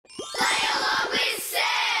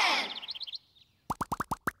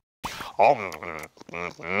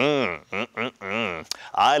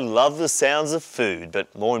I love the sounds of food,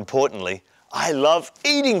 but more importantly, I love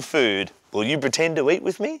eating food. Will you pretend to eat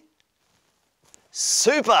with me?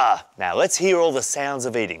 Super! Now let's hear all the sounds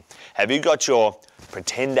of eating. Have you got your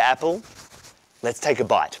pretend apple? Let's take a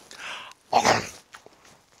bite.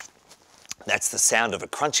 That's the sound of a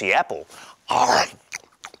crunchy apple.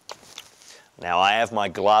 Now I have my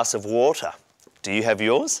glass of water. Do you have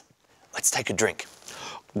yours? Let's take a drink.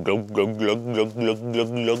 Glug, glug, glug, glug, glug, glug,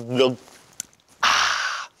 glug, glug.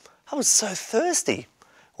 Ah, I was so thirsty.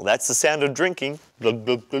 Well, that's the sound of drinking. Glug,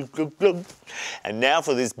 glug, glug, glug, glug. And now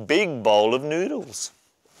for this big bowl of noodles.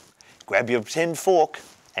 Grab your pretend fork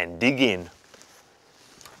and dig in.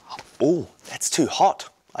 Oh, that's too hot.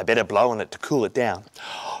 I better blow on it to cool it down.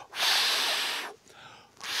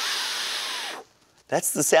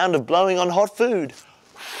 That's the sound of blowing on hot food.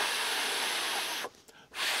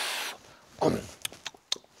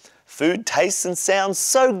 Food tastes and sounds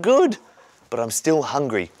so good, but I'm still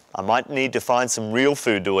hungry. I might need to find some real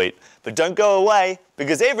food to eat. But don't go away,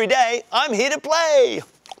 because every day I'm here to play.